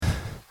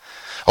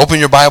Open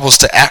your Bibles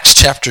to Acts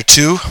chapter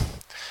 2.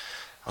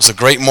 It was a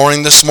great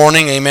morning this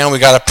morning. Amen. We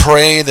got to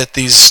pray that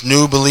these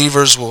new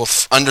believers will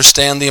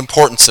understand the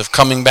importance of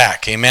coming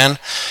back. Amen.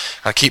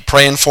 I keep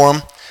praying for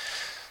them,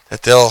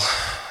 that they'll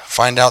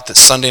find out that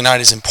Sunday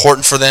night is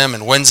important for them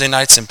and Wednesday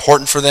night's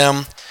important for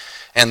them.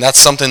 And that's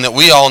something that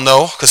we all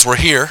know because we're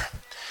here.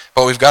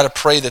 But we've got to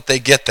pray that they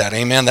get that.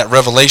 Amen. That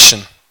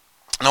revelation.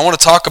 And I want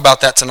to talk about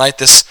that tonight.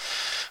 This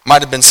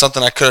might have been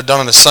something I could have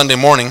done on a Sunday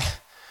morning.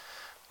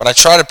 But I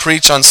try to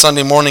preach on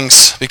Sunday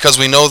mornings because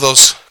we know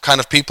those kind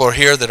of people are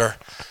here that are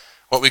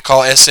what we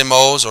call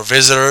SMOs or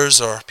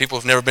visitors or people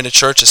who've never been to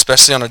church,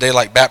 especially on a day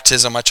like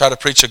baptism. I try to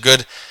preach a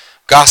good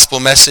gospel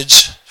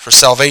message for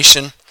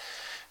salvation.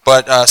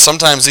 But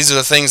sometimes these are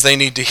the things they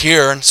need to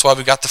hear, and that's why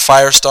we got the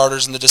fire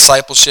starters and the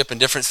discipleship and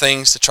different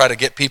things to try to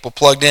get people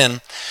plugged in.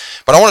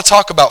 But I want to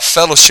talk about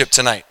fellowship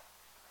tonight.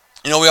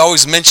 You know, we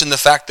always mention the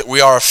fact that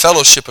we are a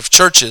fellowship of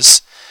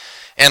churches.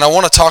 And I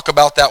want to talk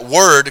about that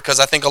word because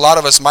I think a lot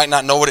of us might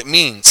not know what it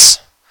means.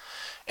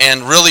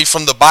 And really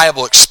from the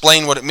Bible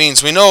explain what it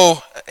means. We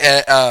know,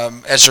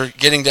 as you're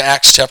getting to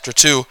Acts chapter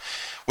 2,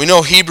 we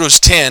know Hebrews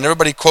 10.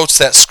 Everybody quotes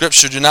that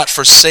scripture, do not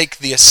forsake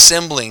the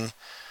assembling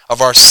of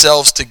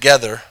ourselves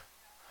together.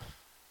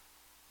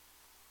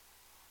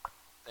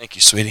 Thank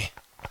you, sweetie.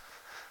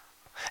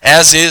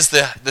 As is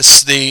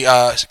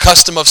the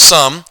custom of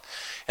some.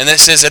 And it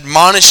says,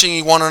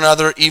 admonishing one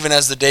another even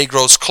as the day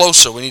grows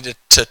closer. We need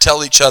to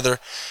tell each other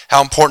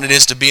how important it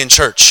is to be in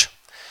church.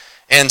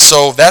 And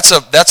so that's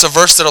a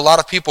verse that a lot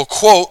of people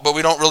quote, but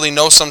we don't really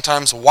know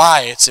sometimes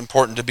why it's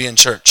important to be in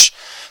church.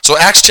 So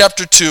Acts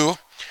chapter 2,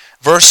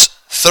 verse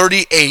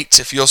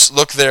 38, if you'll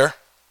look there,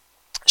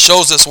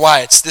 shows us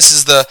why. This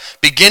is the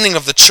beginning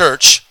of the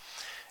church.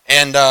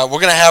 And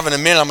we're going to have in a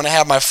minute, I'm going to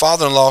have my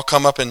father-in-law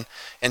come up and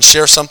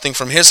share something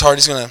from his heart.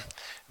 He's going to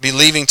be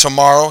leaving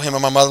tomorrow, him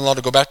and my mother-in-law,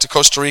 to go back to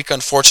Costa Rica,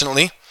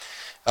 unfortunately.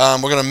 We're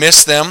going to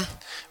miss them.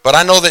 But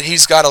I know that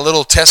he's got a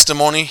little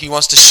testimony he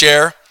wants to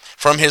share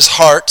from his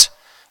heart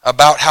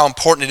about how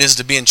important it is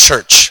to be in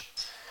church.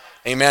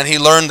 Amen. He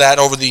learned that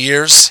over the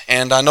years,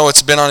 and I know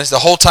it's been on the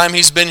whole time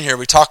he's been here.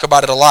 We talk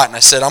about it a lot, and I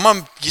said, I'm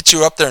going to get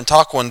you up there and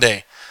talk one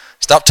day.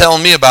 Stop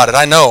telling me about it.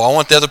 I know. I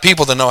want the other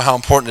people to know how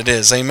important it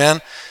is. Amen.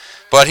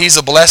 But he's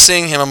a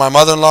blessing, him and my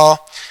mother-in-law.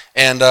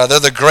 And they're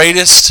the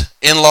greatest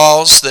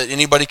in-laws that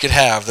anybody could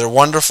have. They're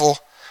wonderful,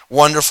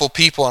 wonderful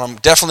people, and I'm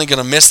definitely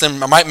going to miss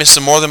them. I might miss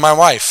them more than my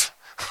wife.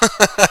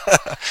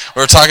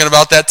 We were talking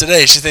about that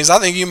today. She thinks, I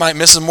think you might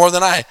miss them more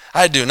than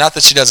I do. Not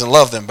that she doesn't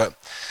love them, but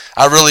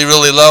I really,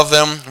 really love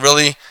them.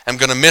 Really am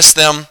going to miss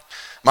them.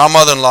 My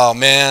mother-in-law,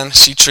 man,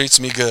 she treats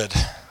me good.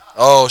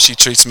 Oh, she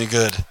treats me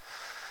good.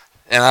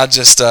 And I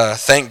just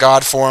thank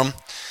God for him.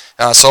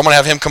 So I'm going to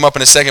have him come up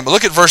in a second. But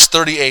look at verse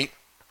 38.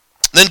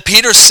 Then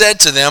Peter said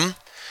to them,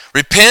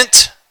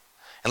 repent,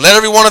 and let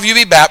every one of you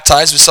be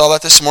baptized. We saw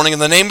that this morning in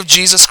the name of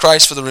Jesus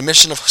Christ for the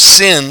remission of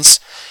sins,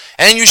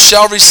 and you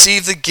shall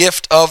receive the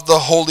gift of the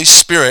Holy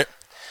Spirit.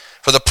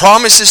 For the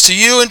promise is to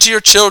you and to your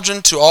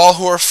children, to all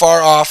who are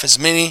far off, as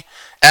many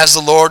as the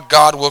Lord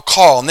God will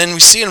call. And then we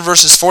see in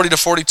verses 40 to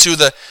 42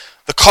 the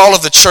call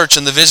of the church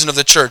and the vision of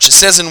the church. It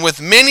says, and with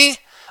many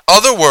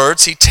other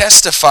words he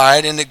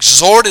testified and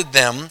exhorted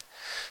them,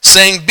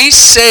 saying, be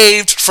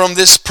saved from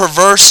this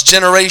perverse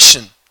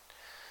generation.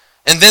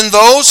 And then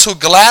those who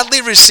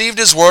gladly received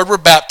his word were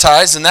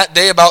baptized, and that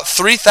day about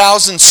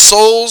 3,000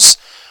 souls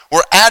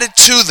were added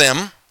to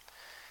them.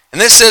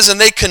 And this says, and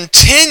they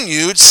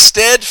continued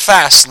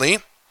steadfastly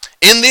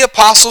in the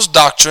apostles'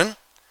 doctrine,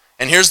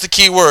 and here's the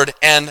key word,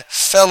 and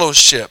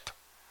fellowship,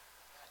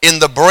 in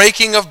the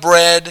breaking of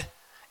bread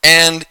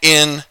and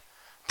in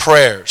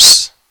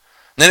prayers.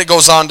 And then it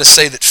goes on to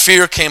say that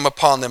fear came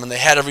upon them, and they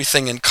had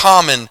everything in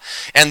common,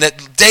 and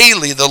that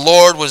daily the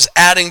Lord was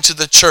adding to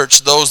the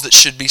church those that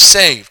should be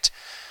saved.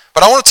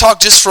 But I want to talk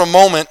just for a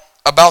moment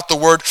about the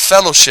word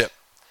fellowship.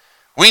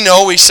 We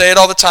know, we say it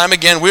all the time,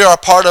 again, we are a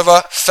part of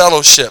a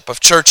fellowship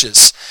of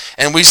churches.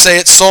 And we say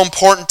it's so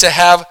important to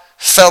have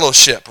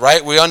fellowship,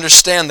 right? We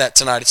understand that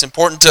tonight. It's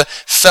important to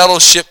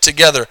fellowship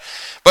together.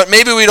 But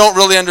maybe we don't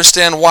really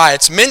understand why.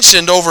 It's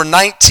mentioned over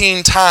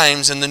 19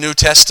 times in the New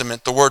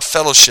Testament, the word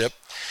fellowship.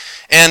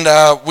 And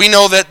we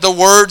know that the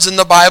words in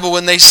the Bible,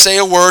 when they say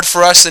a word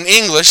for us in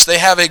English, they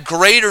have a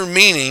greater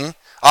meaning,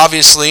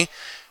 obviously,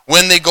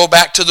 when they go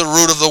back to the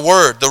root of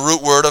the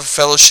root word of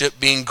fellowship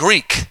being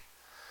Greek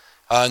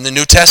in the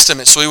New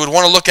Testament. So we would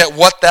want to look at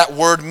what that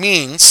word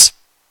means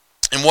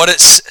and what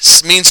it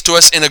means to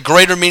us in a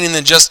greater meaning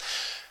than just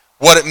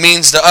what it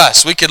means to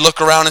us. We could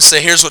look around and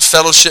say, here's what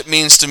fellowship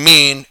means to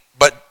me,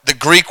 but the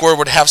Greek word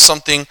would have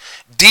something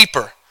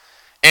deeper.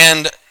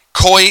 And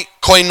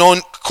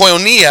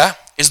koinonia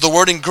is the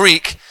word in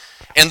Greek,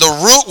 and the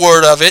root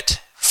word of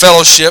it,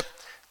 fellowship,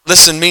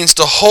 listen, means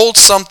to hold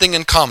something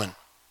in common.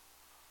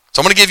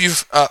 So I'm going to give you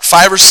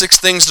 5 or 6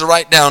 things to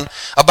write down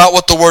about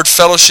what the word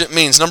fellowship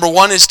means. Number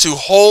 1 is to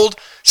hold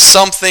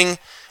something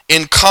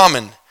in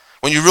common.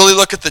 When you really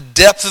look at the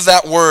depth of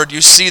that word, you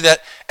see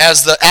that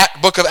as the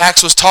book of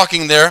Acts was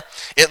talking there,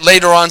 it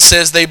later on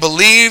says they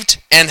believed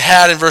and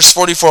had, in verse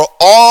 44,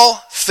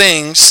 all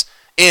things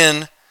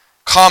in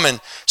common.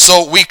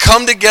 So we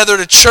come together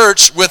to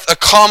church with a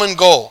common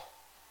goal.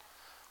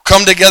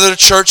 Come together to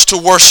church to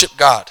worship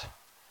God.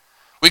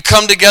 We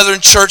come together in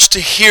church to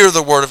hear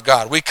the Word of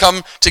God. We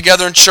come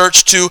together in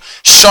church to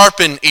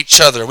sharpen each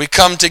other. We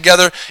come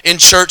together in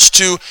church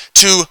to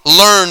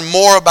learn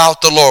more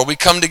about the Lord. We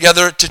come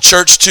together to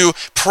church to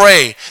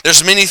pray.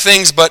 There's many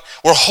things, but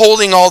we're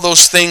holding all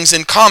those things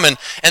in common.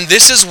 And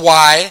this is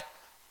why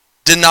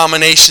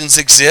denominations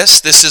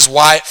exist. This is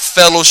why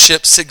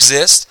fellowships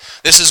exist.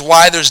 This is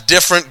why there's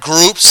different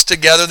groups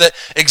together that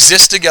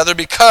exist together,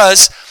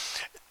 because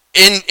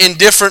in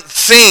different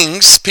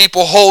things,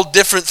 people hold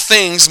different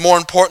things more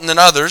important than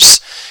others.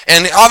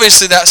 And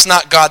obviously that's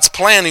not God's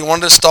plan. He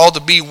wanted us all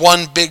to be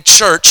one big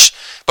church.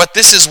 But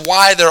this is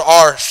why there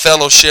are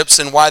fellowships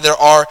and why there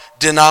are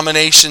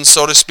denominations,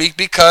 so to speak,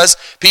 because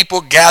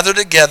people gather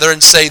together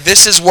and say,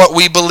 this is what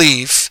we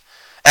believe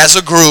as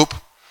a group,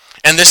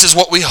 and this is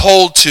what we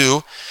hold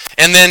to.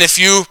 And then if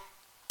you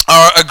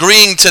are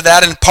agreeing to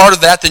that and part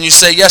of that, then you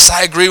say, yes,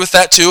 I agree with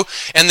that too.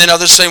 And then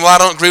others say, well, I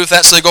don't agree with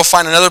that, so they go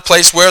find another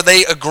place where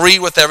they agree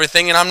with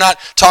everything. And I'm not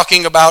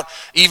talking about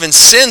even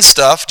sin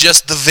stuff,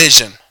 just the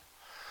vision.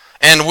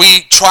 And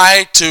we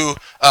try to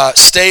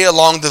stay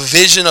along the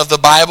vision of the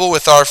Bible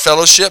with our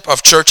fellowship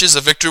of churches,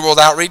 of Victory World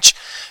Outreach.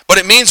 But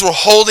it means we're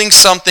holding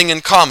something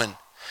in common.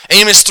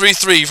 Amos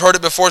 3:3, you've heard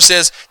it before,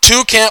 says,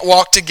 two can't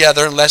walk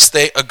together unless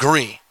they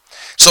agree.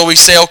 So we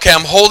say, okay,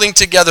 I'm holding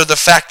together the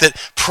fact that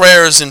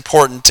prayer is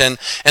important, and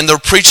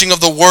the preaching of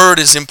the word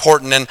is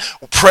important, and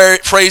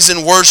praise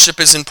and worship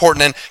is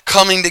important, and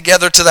coming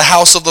together to the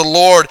house of the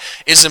Lord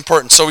is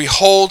important. So we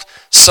hold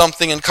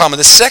something in common.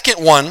 The second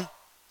one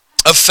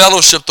of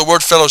fellowship, the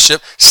word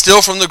fellowship,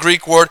 still from the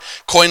Greek word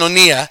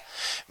koinonia,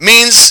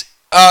 means,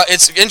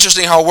 it's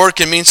interesting how a word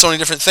can mean so many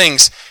different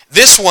things.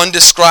 This one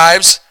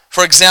describes,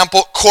 for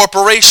example,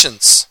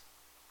 corporations,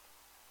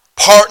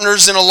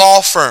 partners in a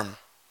law firm,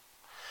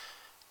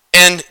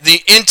 and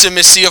the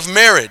intimacy of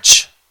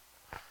marriage.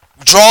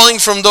 Drawing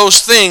from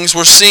those things,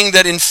 we're seeing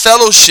that in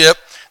fellowship,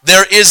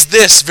 there is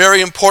this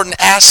very important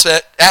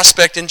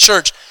aspect in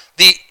church.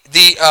 The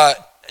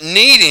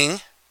needing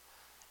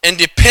and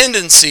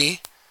dependency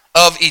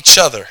of each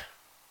other.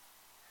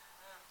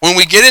 When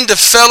we get into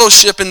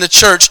fellowship in the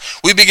church,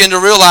 we begin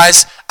to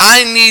realize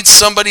I need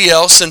somebody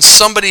else and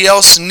somebody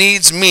else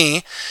needs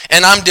me,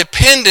 and I'm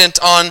dependent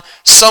on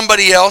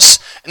somebody else,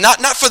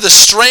 not for the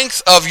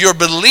strength of your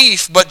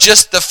belief, but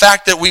just the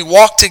fact that we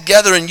walk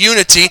together in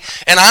unity,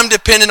 and I'm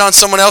dependent on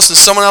someone else and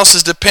someone else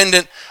is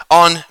dependent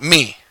on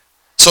me.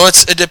 So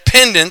it's a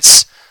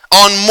dependence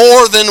on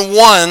more than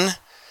one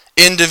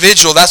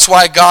individual. That's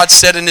why God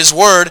said in His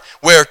Word,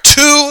 where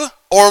two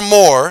or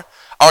more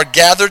are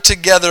gathered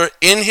together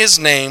in His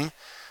name,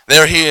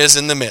 there He is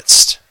in the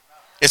midst.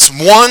 It's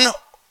one,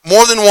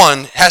 more than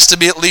one, has to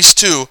be at least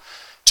two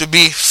to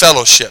be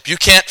fellowship. You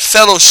can't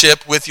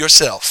fellowship with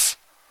yourself.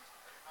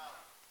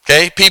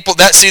 Okay, people,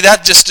 that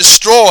just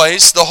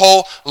destroys the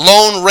whole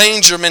Lone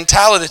Ranger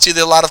mentality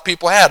that a lot of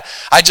people had.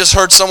 I just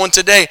heard someone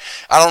today,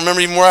 I don't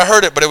remember even where I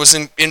heard it, but it was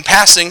in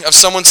passing of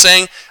someone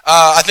saying,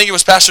 I think it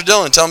was Pastor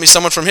Dylan telling me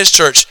someone from his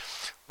church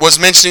was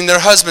mentioning their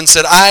husband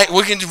said,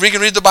 we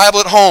can read the Bible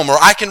at home, or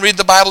I can read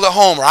the Bible at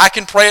home, or I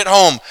can pray at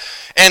home.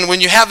 And when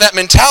you have that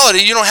mentality,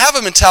 you don't have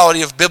a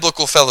mentality of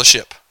biblical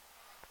fellowship.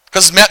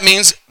 Because that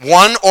means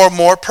one or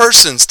more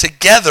persons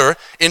together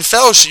in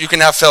fellowship. You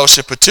can have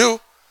fellowship with two.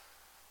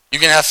 You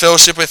can have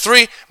fellowship with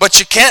three, but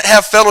you can't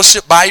have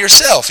fellowship by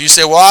yourself. You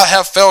say, well, I'll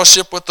have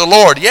fellowship with the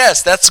Lord.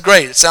 Yes, that's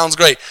great. It sounds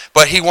great.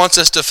 But He wants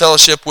us to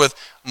fellowship with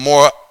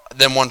more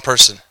than one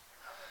person.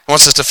 He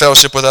wants us to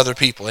fellowship with other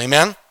people.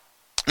 Amen?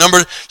 Number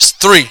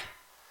 3,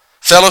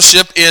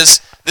 fellowship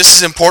is, this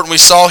is important. We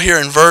saw here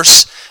in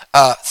verse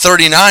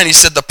 39, he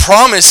said, the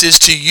promise is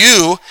to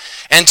you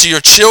and to your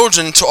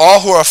children, to all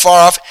who are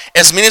far off,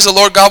 as many as the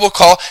Lord God will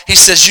call. He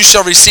says, you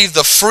shall receive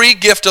the free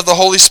gift of the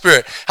Holy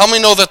Spirit. How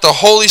many know that the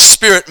Holy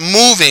Spirit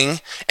moving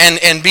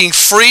and being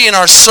free in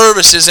our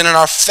services and in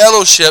our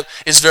fellowship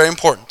is very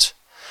important?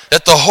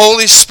 That the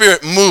Holy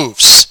Spirit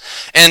moves.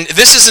 And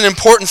this is an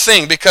important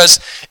thing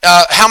because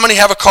how many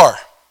have a car?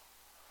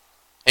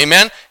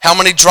 Amen? How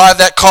many drive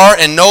that car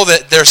and know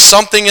that there's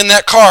something in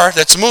that car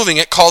that's moving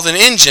it called an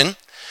engine?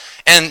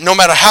 And no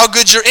matter how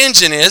good your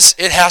engine is,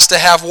 it has to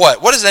have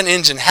what? What does that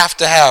engine have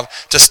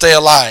to stay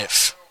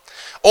alive?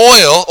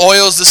 Oil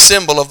is the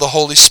symbol of the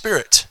Holy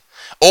Spirit.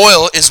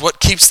 Oil is what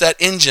keeps that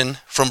engine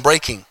from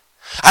breaking.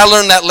 I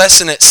learned that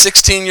lesson at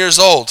 16 years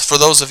old, for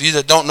those of you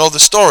that don't know the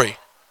story.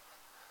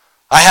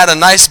 I had a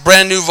nice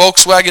brand new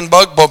Volkswagen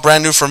Bug, well,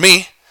 brand new for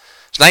me.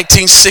 It's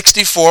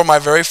 1964, my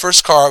very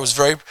first car. I was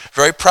very,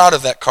 very proud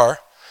of that car.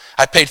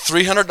 I paid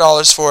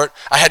 $300 for it.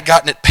 I had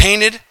gotten it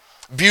painted,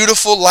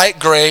 beautiful light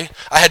gray.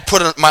 I had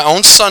put my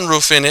own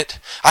sunroof in it.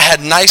 I had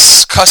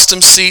nice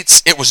custom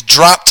seats. It was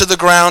dropped to the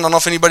ground. I don't know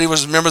if anybody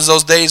remembers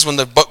those days when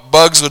the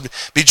bugs would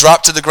be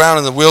dropped to the ground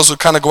and the wheels would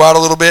kind of go out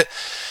a little bit.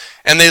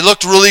 And they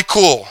looked really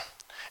cool.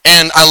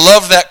 And I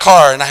loved that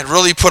car, and I had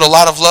really put a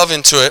lot of love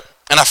into it.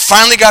 And I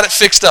finally got it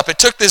fixed up. It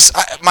took this,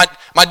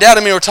 my dad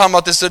and me were talking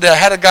about this the other day. I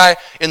had a guy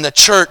in the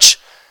church,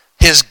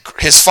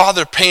 his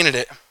father painted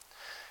it,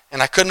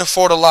 and I couldn't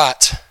afford a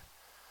lot.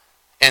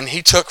 And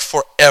he took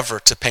forever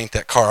to paint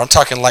that car. I'm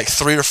talking like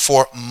 3 or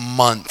 4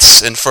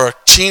 months. And for a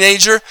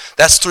teenager,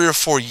 that's 3 or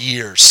 4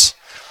 years.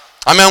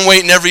 I mean, I'm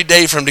waiting every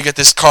day for him to get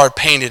this car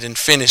painted and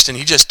finished, and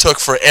he just took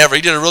forever.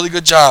 He did a really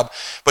good job,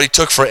 but he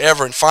took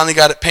forever and finally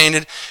got it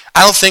painted.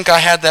 I don't think I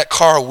had that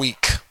car a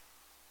week.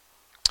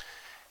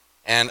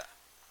 And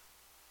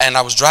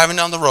I was driving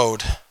down the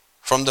road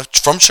from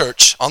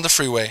church on the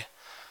freeway.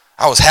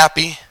 I was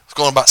happy. I was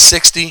going about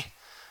 60.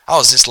 I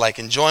was just like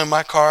enjoying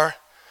my car,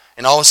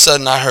 and all of a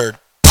sudden I heard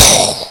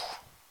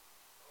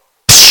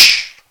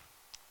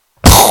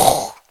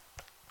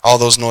all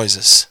those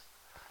noises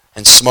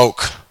and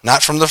smoke,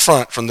 not from the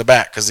front, from the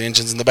back, because the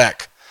engine's in the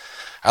back.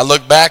 I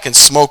looked back and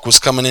smoke was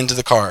coming into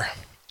the car,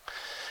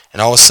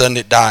 and all of a sudden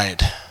it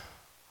died,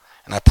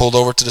 and I pulled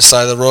over to the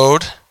side of the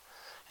road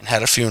and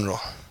had a funeral.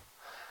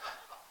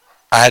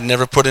 I had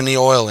never put any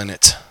oil in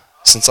it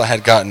since I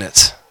had gotten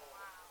it.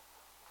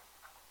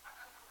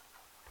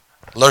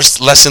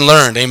 Lesson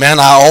learned, amen.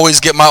 I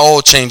always get my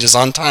oil changes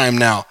on time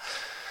now.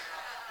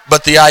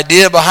 But the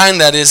idea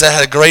behind that is I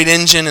had a great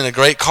engine and a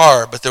great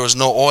car, but there was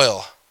no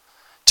oil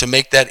to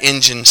make that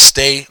engine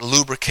stay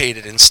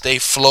lubricated and stay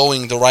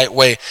flowing the right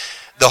way.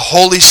 The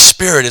Holy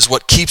Spirit is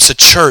what keeps a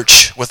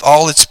church with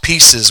all its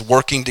pieces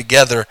working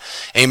together,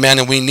 amen.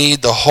 And we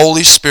need the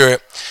Holy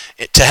Spirit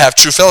to have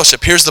true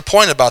fellowship. Here's the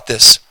point about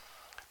this.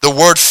 The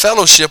word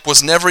fellowship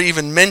was never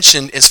even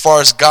mentioned as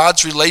far as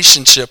God's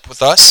relationship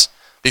with us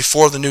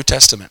before the New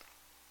Testament.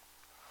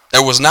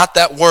 There was not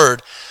that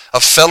word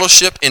of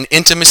fellowship and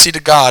intimacy to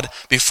God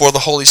before the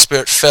Holy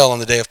Spirit fell on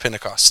the day of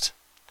Pentecost.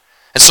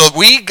 And so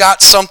we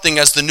got something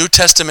as the New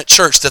Testament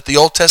church that the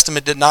Old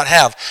Testament did not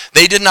have.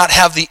 They did not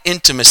have the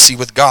intimacy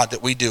with God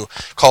that we do,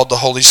 called the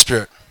Holy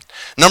Spirit.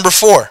 Number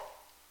 4,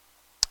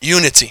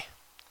 unity.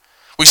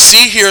 We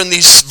see here in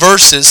these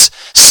verses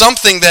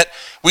something that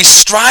we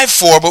strive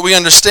for, but we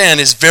understand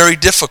is very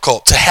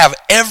difficult, to have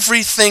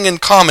everything in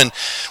common.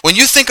 When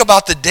you think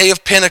about the day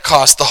of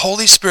Pentecost, the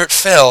Holy Spirit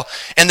fell,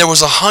 and there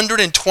was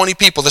 120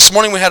 people. This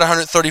morning we had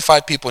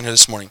 135 people in here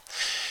this morning.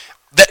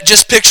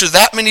 Just picture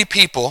that many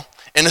people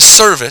in a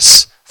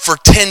service for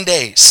 10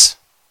 days.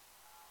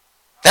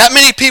 That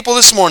many people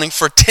this morning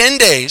for 10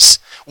 days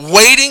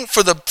waiting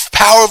for the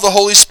power of the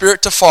Holy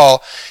Spirit to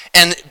fall,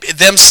 and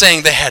them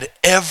saying they had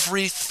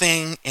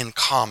everything in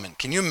common.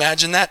 Can you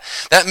imagine that?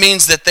 That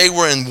means that they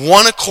were in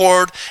one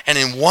accord and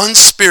in one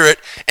spirit,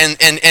 and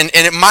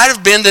it might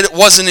have been that it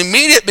wasn't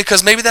immediate,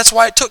 because maybe that's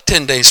why it took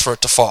 10 days for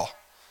it to fall.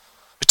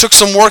 It took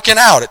some working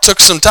out. It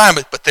took some time,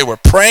 but they were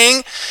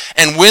praying,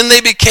 and when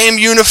they became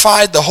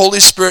unified, the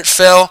Holy Spirit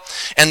fell,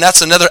 and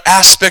that's another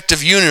aspect of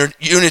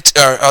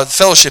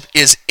fellowship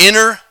is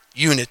inner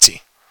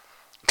unity.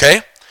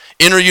 Okay?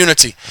 Inner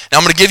unity. Now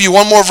I'm going to give you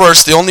one more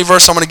verse. The only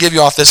verse I'm going to give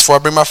you off this before I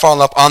bring my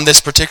follow-up on this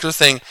particular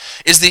thing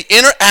is the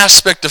inner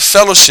aspect of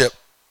fellowship.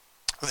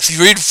 If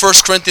you read 1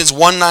 Corinthians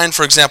 1:9,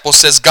 for example,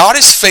 says, God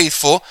is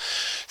faithful,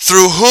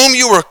 through whom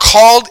you were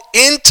called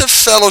into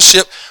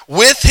fellowship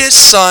with his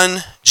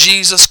Son,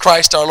 Jesus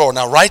Christ our Lord.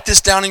 Now write this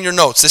down in your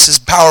notes. This is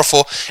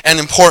powerful and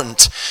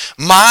important.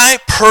 My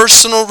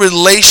personal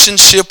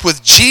relationship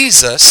with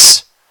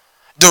Jesus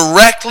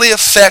directly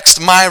affects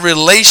my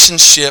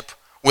relationship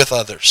with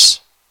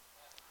others.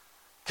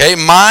 Okay,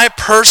 my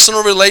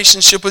personal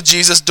relationship with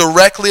Jesus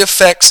directly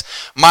affects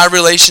my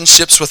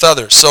relationships with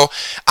others. So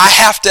I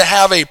have to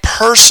have a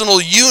personal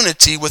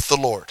unity with the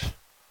Lord.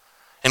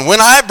 And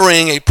when I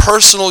bring a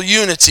personal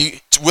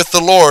unity with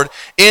the Lord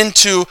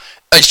into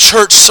a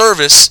church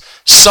service,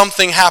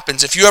 something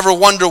happens. If you ever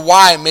wonder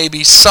why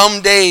maybe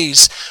some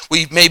days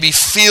we maybe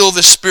feel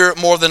the Spirit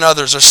more than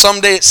others, or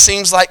someday it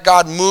seems like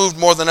God moved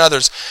more than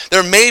others,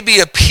 there may be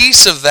a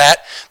piece of that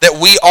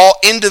we all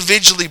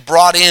individually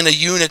brought in a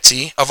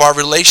unity of our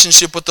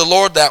relationship with the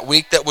Lord that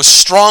week that was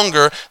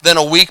stronger than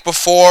a week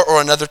before or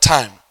another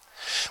time.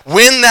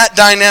 When that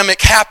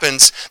dynamic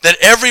happens, that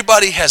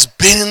everybody has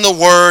been in the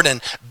Word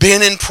and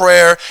been in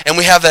prayer, and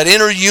we have that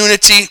inner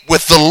unity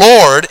with the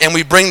Lord, and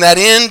we bring that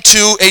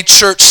into a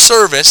church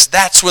service,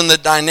 that's when the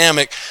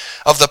dynamic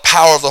of the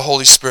power of the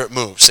Holy Spirit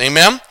moves.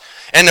 Amen?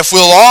 And if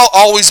we'll all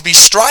always be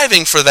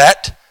striving for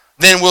that,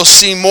 then we'll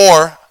see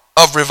more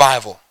of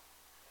revival.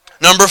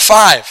 Number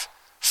 5,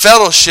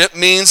 fellowship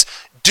means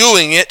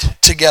doing it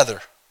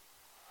together.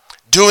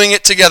 Doing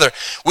it together.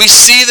 We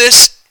see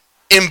this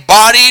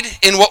embodied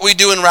in what we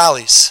do in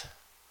rallies.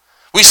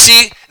 We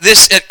see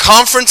this at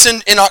conference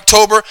in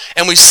October,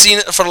 and we've seen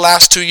it for the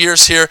last 2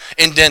 years here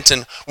in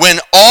Denton. When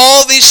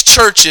all these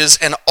churches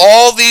and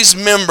all these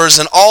members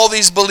and all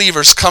these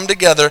believers come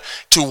together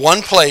to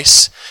one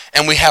place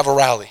and we have a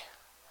rally.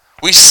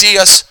 We see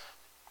us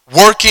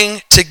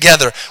working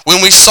together.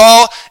 When we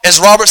saw, as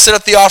Robert said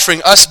at the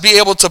offering, us be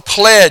able to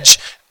pledge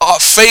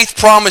faith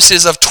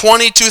promises of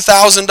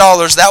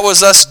 $22,000. That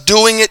was us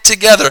doing it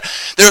together.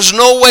 There's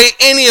no way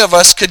any of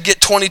us could get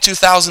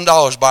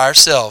 $22,000 by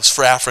ourselves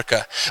for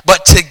Africa.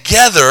 But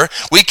together,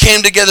 we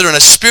came together in a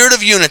spirit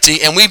of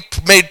unity and we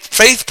made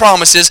faith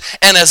promises,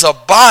 and as a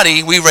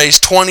body, we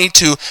raised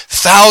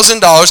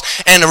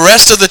 $22,000, and the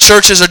rest of the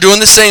churches are doing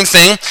the same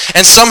thing,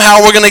 and somehow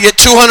we're going to get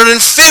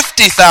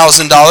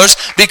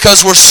 $250,000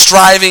 because we're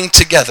striving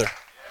together.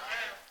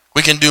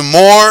 We can do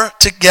more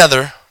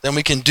together than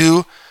we can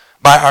do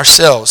by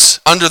ourselves.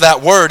 Under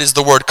that word is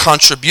the word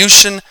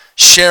contribution,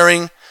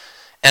 sharing,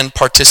 and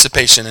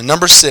participation. And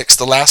number 6,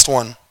 the last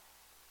one,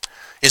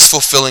 is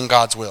fulfilling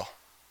God's will.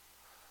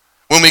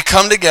 When we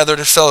come together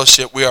to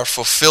fellowship, we are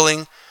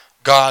fulfilling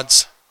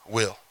God's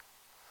will.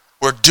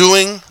 We're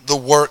doing the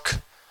work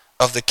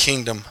of the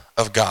kingdom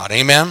of God.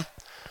 Amen?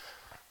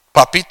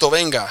 Papito,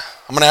 venga.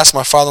 I'm going to ask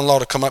my father-in-law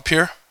to come up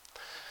here.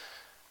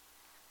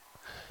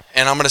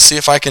 And I'm going to see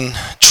if I can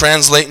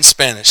translate in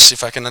Spanish, see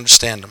if I can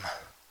understand him.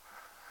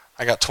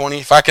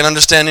 If I can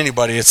understand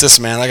anybody, it's this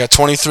man. I got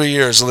 23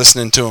 years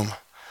listening to him.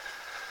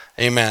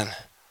 Amen.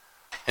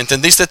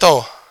 ¿Entendiste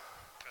todo?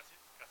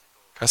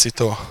 Casi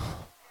todo.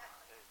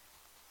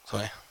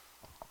 Sorry.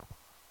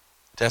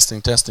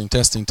 Testing.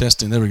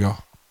 There we go.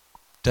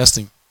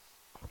 Testing.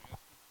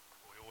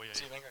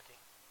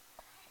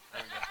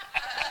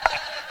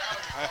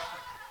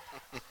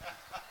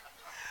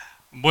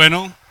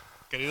 Bueno,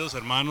 queridos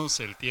hermanos,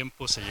 el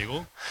tiempo se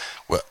llegó.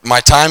 Well,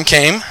 my time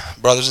came,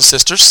 brothers and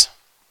sisters.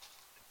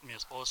 Mi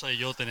esposa y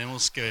yo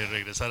tenemos que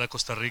regresar a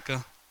Costa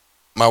Rica.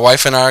 My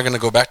wife and I are going to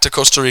go back to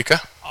Costa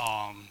Rica.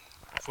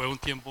 Fue un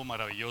tiempo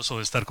maravilloso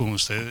de estar con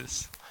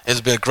ustedes.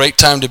 It's been a great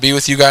time to be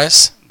with you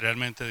guys.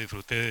 Realmente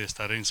disfruté de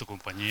estar en su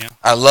compañía.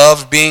 I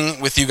loved being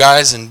with you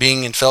guys and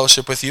being in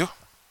fellowship with you.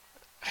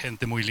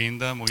 Gente muy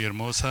linda, muy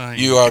hermosa.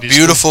 You are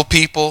beautiful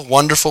people,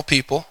 wonderful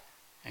people.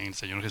 En el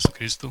Señor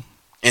Jesucristo.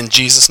 In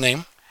Jesus'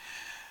 name.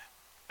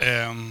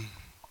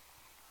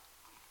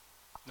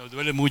 Nos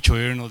duele mucho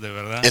irnos, de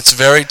verdad. It's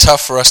very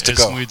tough for us to Es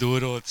go. muy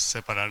duro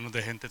separarnos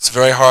de gente. It's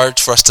very hard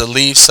for us to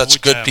leave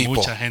such good people.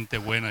 Mucha gente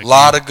buena A aquí.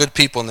 lot of good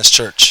people in this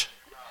church.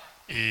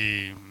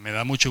 Y me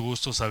da mucho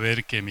gusto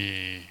saber que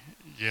mi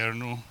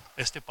yerno,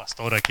 este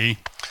pastor aquí,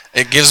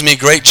 It gives me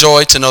great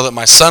joy to know that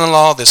my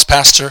son-in-law, this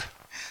pastor,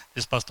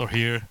 this pastor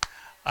here,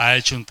 ha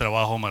hecho un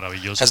trabajo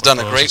maravilloso. has por done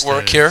a todos great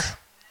work ustedes. here.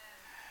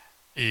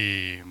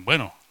 Y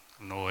bueno,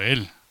 no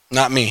él,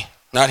 Not me,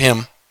 not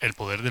him. el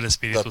poder del The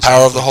Espíritu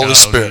power of Santo the en Holy cada uno de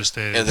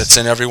Spirit that's ustedes.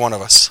 in every one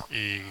of us.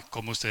 Y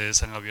cómo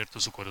ustedes han abierto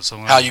su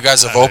corazón How a you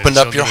guys have la opened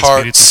up dirección your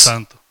del Espíritu hearts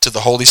Santo to the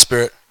Holy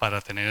Spirit para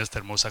tener esta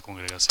hermosa to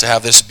congregación.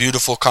 have this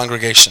beautiful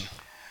congregation.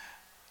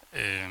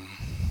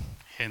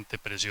 Gente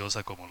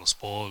preciosa como los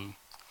Paul,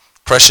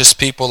 Precious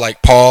people like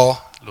Paul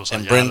los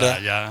and Ayala Brenda,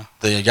 allá,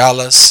 the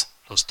Ayalas,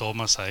 los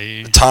Thomas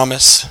ahí,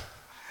 Thomas,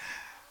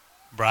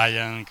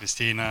 Brian,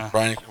 Cristina,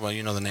 Brian, well,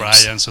 you know the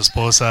names. Brian, su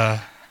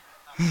esposa.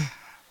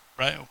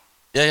 Brian,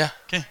 Yeah.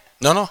 ¿qué?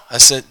 No, I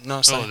said, no,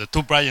 it's Oh, not. the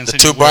two Bryans. The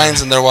two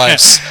Brians and their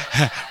wives.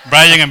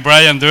 Brian and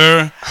Brian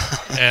Durr.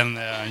 And,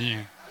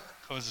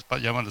 ¿cómo se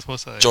llama la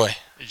esposa? Joy.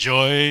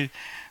 Joy,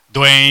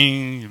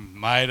 Dwayne,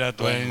 Mayra,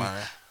 Dwayne.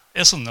 Mara.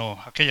 Eso no,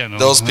 aquella no.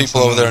 Those Eso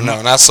people over there,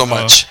 no, not so no.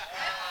 much.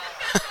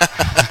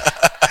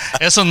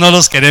 Eso no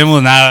los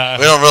queremos nada.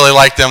 We don't really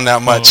like them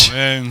that much. Oh,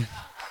 man.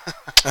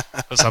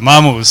 Los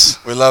amamos.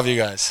 We love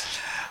you guys.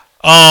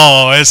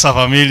 Oh, esa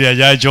familia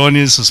ya,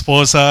 Johnny, su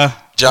esposa.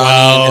 Johnny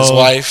Wow. and his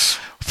wife.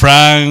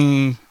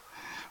 Frank,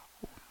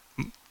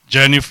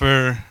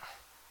 Jennifer.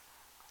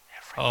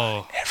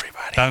 Oh,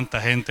 Everybody.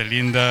 tanta gente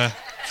linda.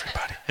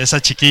 Everybody. Esa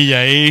chiquilla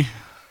ahí.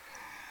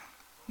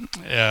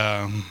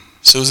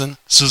 Susan.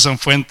 Susan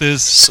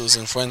Fuentes.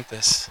 Susan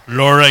Fuentes.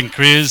 Laura and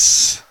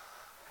Chris.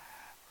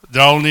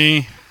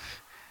 Downey.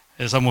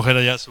 Esa mujer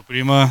allá, su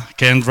prima.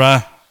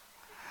 Kendra.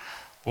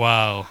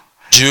 Wow.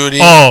 Judy.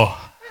 Oh,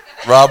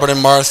 Robert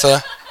and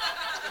Martha.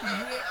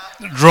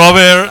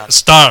 Robert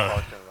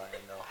Starr.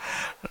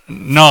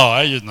 No,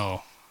 I just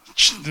know.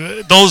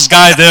 Those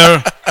guys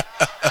there.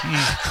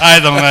 I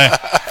don't know.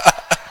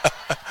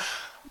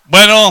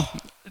 Bueno,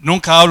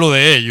 nunca hablo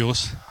de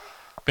ellos,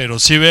 pero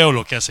sí veo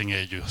lo que hacen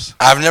ellos.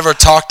 I've never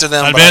talked to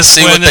them, Tal but I vez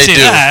see what pueden they decir,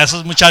 do.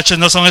 esos muchachos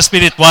no son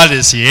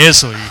espirituales y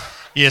eso,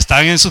 y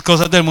están en sus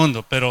cosas del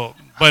mundo, pero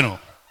bueno,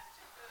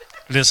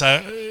 les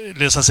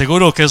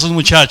aseguro que esos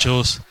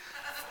muchachos,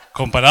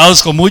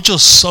 comparados con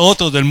muchos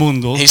otros del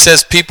mundo, He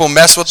says people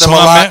mess with them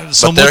son, a lot,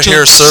 son but they're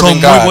here son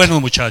serving muy God.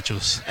 buenos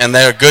muchachos And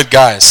they're good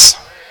guys.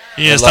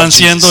 y They están love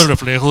siendo Jesus. el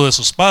reflejo de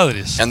sus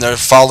padres. And they're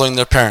following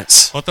their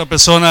parents. Otra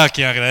persona a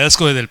quien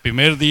agradezco desde el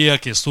primer día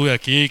que estuve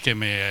aquí, que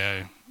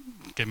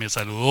me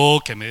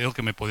saludó, que me dijo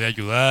que me podía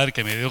ayudar,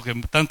 que me dijo que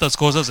tantas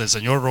cosas, el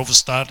señor Robert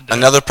Starr.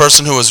 Another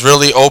person who was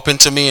really open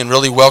to me and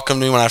really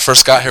welcomed me when I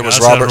first got here was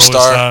Gracias, Robert Robert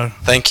Starr. Starr.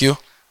 Thank you.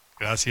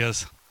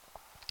 Gracias.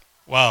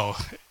 Wow,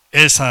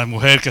 esa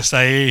mujer que está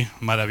ahí,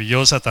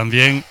 maravillosa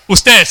también.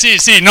 Usted,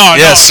 sí, no,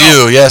 Yes, no,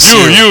 no. you,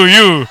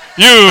 yes,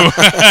 you.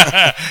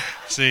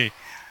 Sí.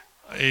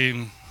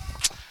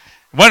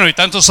 Bueno, y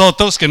tantos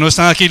otros que no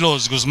están aquí,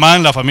 los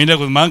Guzmán, la familia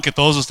Guzmán, que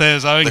todos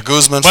ustedes saben. The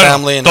Guzman Bueno,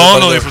 family and todos lo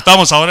everybody there.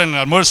 disfrutamos ahora en el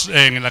almuerzo,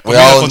 en la We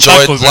comida all con enjoyed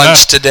tacos, ¿verdad?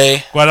 lunch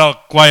today.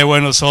 Cuál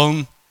buenos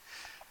son.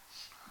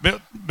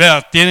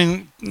 Vea,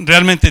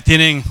 realmente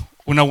tienen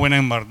una buena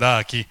hermandad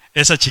aquí.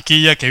 Esa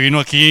chiquilla que vino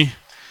aquí,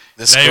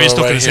 This la he girl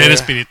visto right crecer here,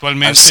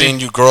 espiritualmente. I've seen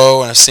you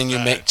grow and I've seen you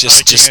make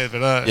 ¿Sabe quién es,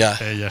 verdad? yeah,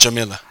 Ella,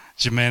 Jamila.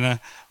 Jimena.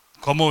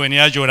 Cómo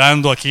venía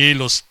llorando aquí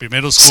los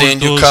primeros Seeing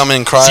you cultos. come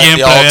and cry at the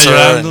Siempre venía altar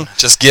llorando. and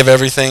just give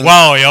everything,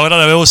 Wow, y ahora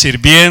la veo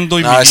sirviendo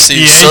y, Now I see y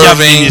you ella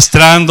serving,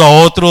 ministrando a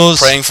otros.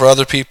 praying for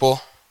other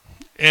people.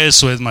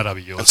 Eso es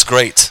maravilloso. That's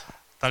great.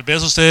 Tal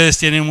vez ustedes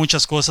tienen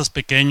muchas cosas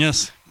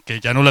pequeñas que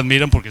ya no las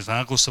miran porque están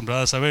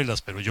acostumbradas a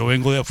verlas, pero yo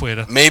vengo de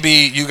afuera.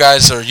 Maybe you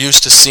guys are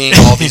used to seeing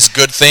all these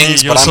good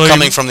things, yo but I'm soy-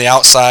 coming from the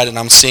outside and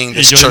I'm seeing Y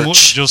this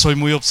church. yo soy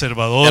muy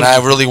observador. And I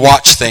really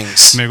watch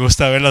things. Me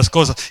gusta ver las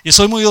cosas. Y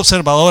soy muy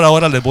observador,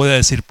 ahora les voy a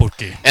decir por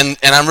qué. And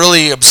I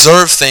really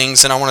observe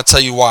things and I want to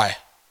tell you why.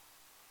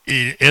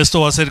 Y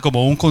esto va a ser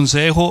como un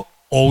consejo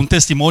o un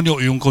testimonio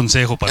y un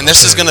consejo para And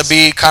this is going to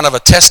ustedes. be kind of a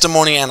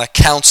testimony and a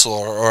counsel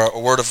or a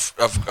word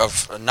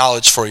of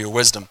knowledge for your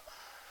wisdom.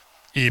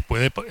 Y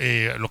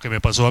lo que me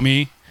pasó a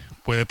mí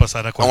puede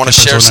pasar a I want cualquier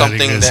to share persona de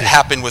la something that iglesia.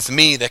 happened with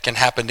me that can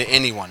happen to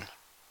anyone.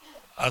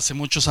 Hace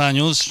muchos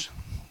años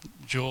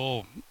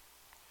yo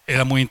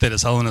era muy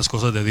interesado en las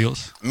cosas de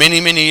Dios.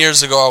 Many, many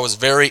years ago, I was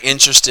very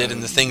interested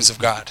in the things of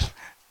God.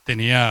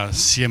 Tenía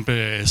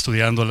siempre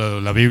estudiando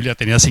la Biblia,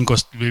 tenía 5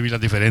 Biblias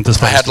diferentes I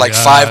para had like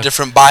estudiar. 5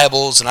 different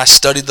Bibles, and I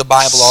studied the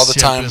Bible all the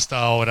Siempre time.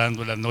 estaba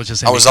orando en las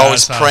noches I en mi was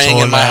always casa, praying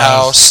in my solas,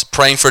 house,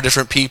 praying for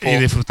different y people,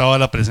 disfrutaba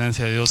la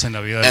presencia de Dios en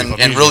la vida de mi and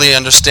familia. really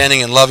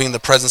understanding and loving the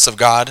presence of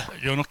God.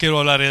 Yo no quiero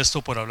hablar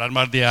esto por hablar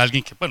mal de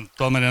alguien que, bueno, de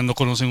todas maneras no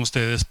conocen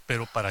ustedes,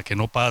 pero para que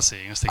no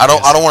pase en esta I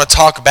iglesia. don't want to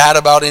talk bad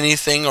about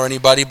anything or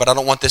anybody, but I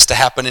don't want this to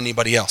happen to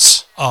anybody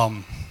else.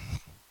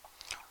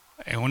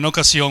 En una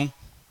ocasión,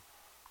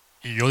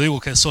 y yo digo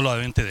que es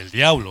solamente del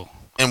diablo,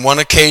 In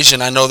one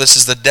occasion, I know this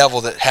is the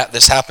devil that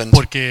this happened.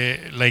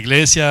 porque la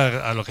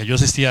iglesia a lo que yo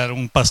asistía era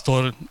un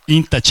pastor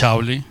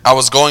intachable, I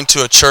was going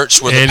to a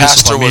church where the Él y su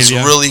pastor was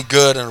familia. really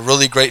good and a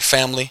really great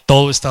family.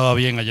 todo estaba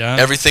bien allá,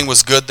 Everything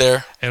was good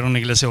there. era una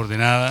iglesia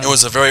ordenada. It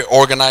was a very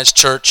organized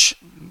church.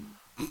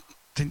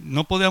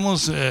 No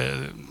podíamos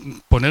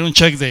poner un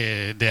check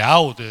de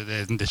out,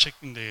 de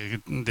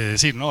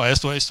decir, no,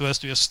 esto y esto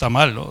está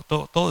mal, ¿no?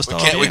 Todo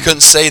estaba We bien.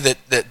 couldn't say that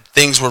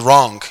things were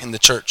wrong in the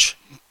church.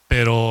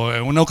 Pero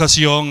en una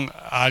ocasión,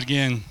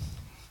 alguien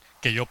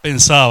que yo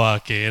pensaba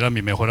que era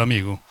mi mejor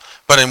amigo,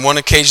 But in one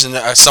occasion,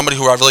 somebody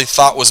who I really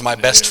thought was my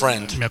best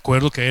friend, me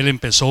acuerdo que él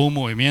empezó un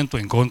movimiento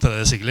en contra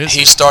de esa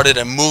iglesia he started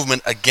a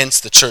movement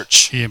against the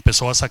church. y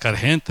empezó a sacar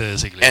gente de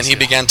esa And he iglesia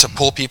began to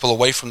pull people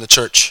away from the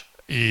church.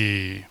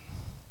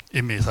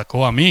 y me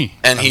sacó a mí.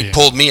 And he también.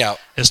 pulled me out.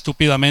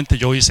 Estúpidamente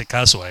yo hice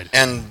caso a él.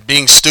 And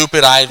being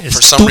stupid, I,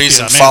 for some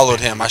reason, followed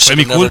him. I Fue should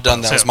mi have never culpa,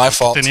 done that. o It sea, was my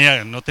fault.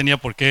 no tenía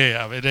por qué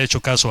haber hecho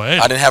caso a él.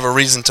 I didn't have a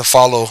reason to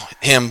follow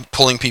him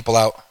pulling people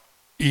out.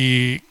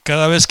 Y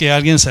cada vez que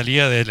alguien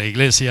salía de la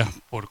iglesia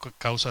por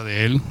causa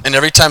de él, And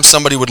every time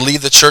somebody would leave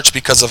the church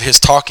because of his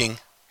talking,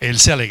 él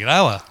se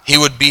alegraba, he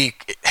would be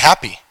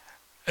happy.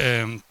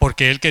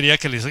 porque él quería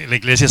que la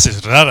iglesia se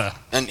cerrara.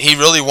 And he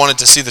really wanted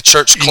to see the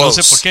church Y no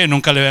sé por close. qué,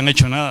 nunca le habían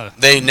hecho nada.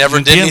 They never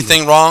No did entiendo.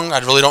 anything wrong. I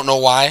really don't know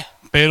why.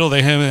 Pero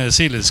déjenme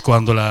decirles,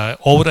 cuando la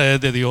obra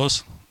es de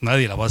Dios,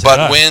 nadie la va a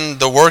cerrar. But when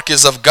the work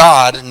is of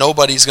God,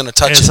 nobody's going to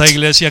touch Esa it.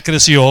 iglesia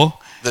creció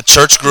The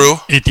church grew.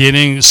 y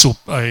tienen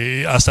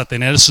hasta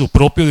tener su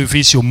propio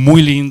edificio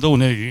muy lindo,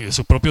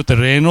 su propio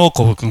terreno,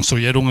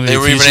 construyeron un They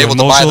were even edificio able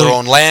to buy their hermoso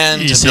own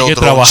land y and sigue build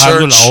their own trabajando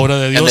church. la obra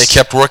de And they Dios,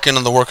 kept working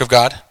on the work of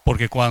God.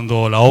 porque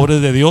cuando la obra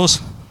es de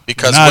Dios,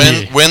 Because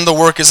nadie when the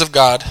work is of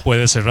God,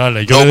 puede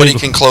cerrarla. Y yo le nobody digo,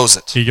 can close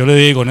it. y yo le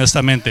digo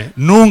honestamente,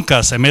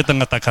 nunca se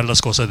metan a atacar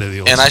las cosas de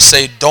Dios, And I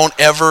say, don't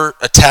ever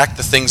attack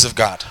the things of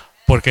God.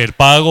 porque el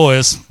pago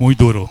es muy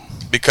duro.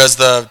 Because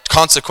the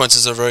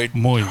consequences are very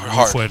Muy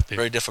hard, fuerte.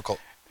 very difficult.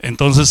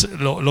 Entonces,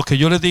 lo que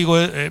yo les digo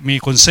es mi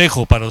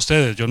consejo para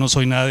ustedes. Yo no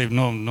soy nadie,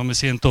 no me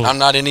siento, I'm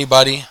not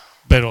anybody.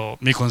 pero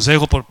mi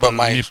consejo por But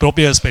my- mi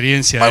propia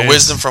experiencia My es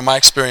wisdom from my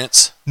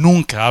experience,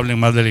 nunca hablen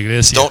mal de la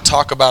iglesia, don't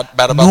talk bad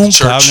about the nunca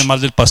church. hablen mal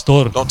del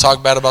pastor, Don't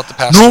talk bad about the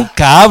pastor.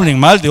 nunca hablen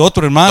mal de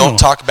otro hermano, Don't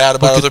talk bad about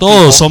porque other todos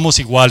people. somos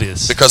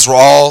iguales. Because we're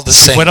all the Si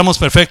same. fuéramos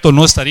perfectos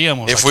no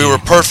estaríamos If aquí. we were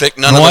perfect,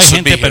 none No of hay us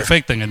would be gente here.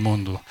 perfecta en el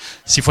mundo.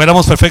 Si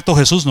fuéramos perfectos,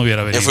 Jesús no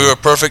hubiera If we venido. were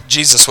perfect,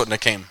 Jesus wouldn't have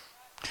came.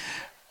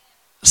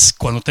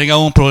 Cuando tenga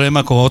un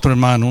problema con otro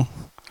hermano,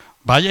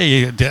 vaya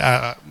y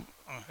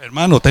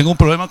hermano, tengo un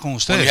problema con When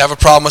usted. you have a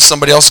problem with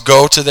somebody else,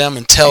 go to them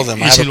and tell them,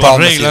 Y I have si a lo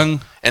problem with you.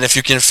 arreglan, And if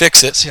you can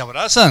fix it, se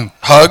abrazan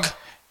hug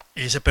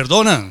y se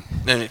perdonan.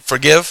 and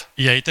forgive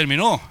Y ahí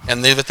terminó.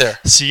 and leave it there.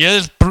 Si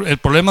el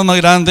problema es más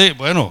grande,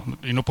 bueno,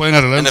 y no pueden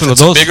arreglar And if entre los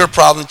it's a dos, bigger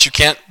problem that you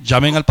can't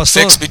llamen al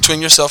pastor fix between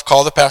yourself,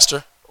 call the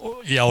pastor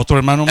y a otro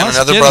hermano and más si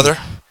another quieren, brother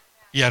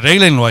y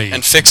arréglenlo ahí.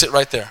 and fix it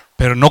right there.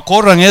 Pero no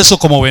corran eso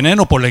como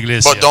veneno por la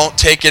iglesia. But don't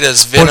take it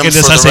as venom Porque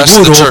for les the rest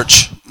of the aseguro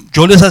church.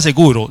 yo les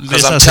aseguro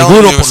Because I'm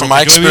telling you por from lo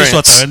my que yo he visto a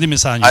experience, través de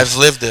mis años, I've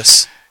lived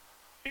this.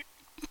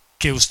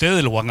 que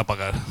ustedes lo van a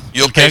pagar.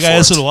 You'll El que pay haga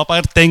for eso it. lo va a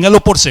pagar,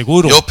 téngalo por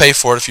seguro. You'll pay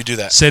for it if you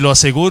do that. Se lo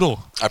aseguro.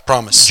 I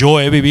promise. Yo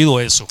he vivido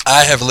eso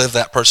I have lived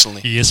that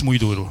personally, y es muy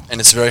duro.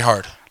 and it's very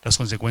hard. Las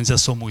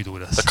consecuencias son muy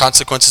duras. The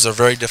consequences are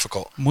very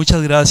difficult.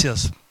 Muchas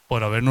gracias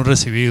por habernos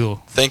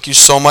recibido Thank you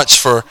so much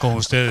for con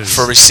ustedes.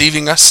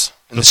 receiving us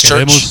in this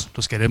church.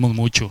 Los queremos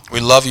mucho. We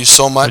love you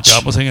so Los much.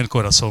 llevamos en el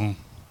corazón.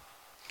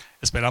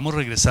 Esperamos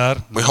regresar,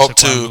 We no sé hope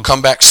to cuándo,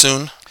 come back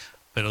soon,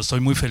 pero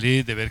estoy muy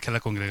feliz de ver que la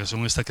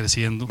congregación está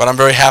creciendo but I'm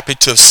very happy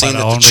to have seen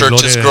Para that the honra y church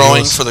gloria is de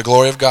growing Dios. for the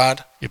glory of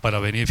God y para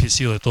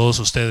beneficio de todos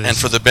and ustedes,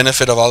 for the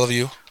benefit of all of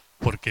you,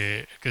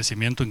 porque el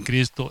crecimiento en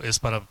Cristo es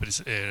para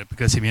el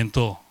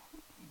crecimiento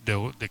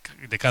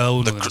de cada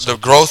uno de the nosotros.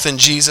 growth in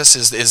Jesus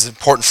is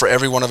important for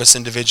every one of us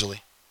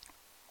individually.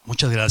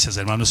 Muchas gracias,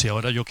 hermanos, y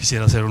ahora yo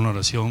quisiera hacer una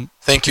oración.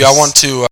 Thank you. I want to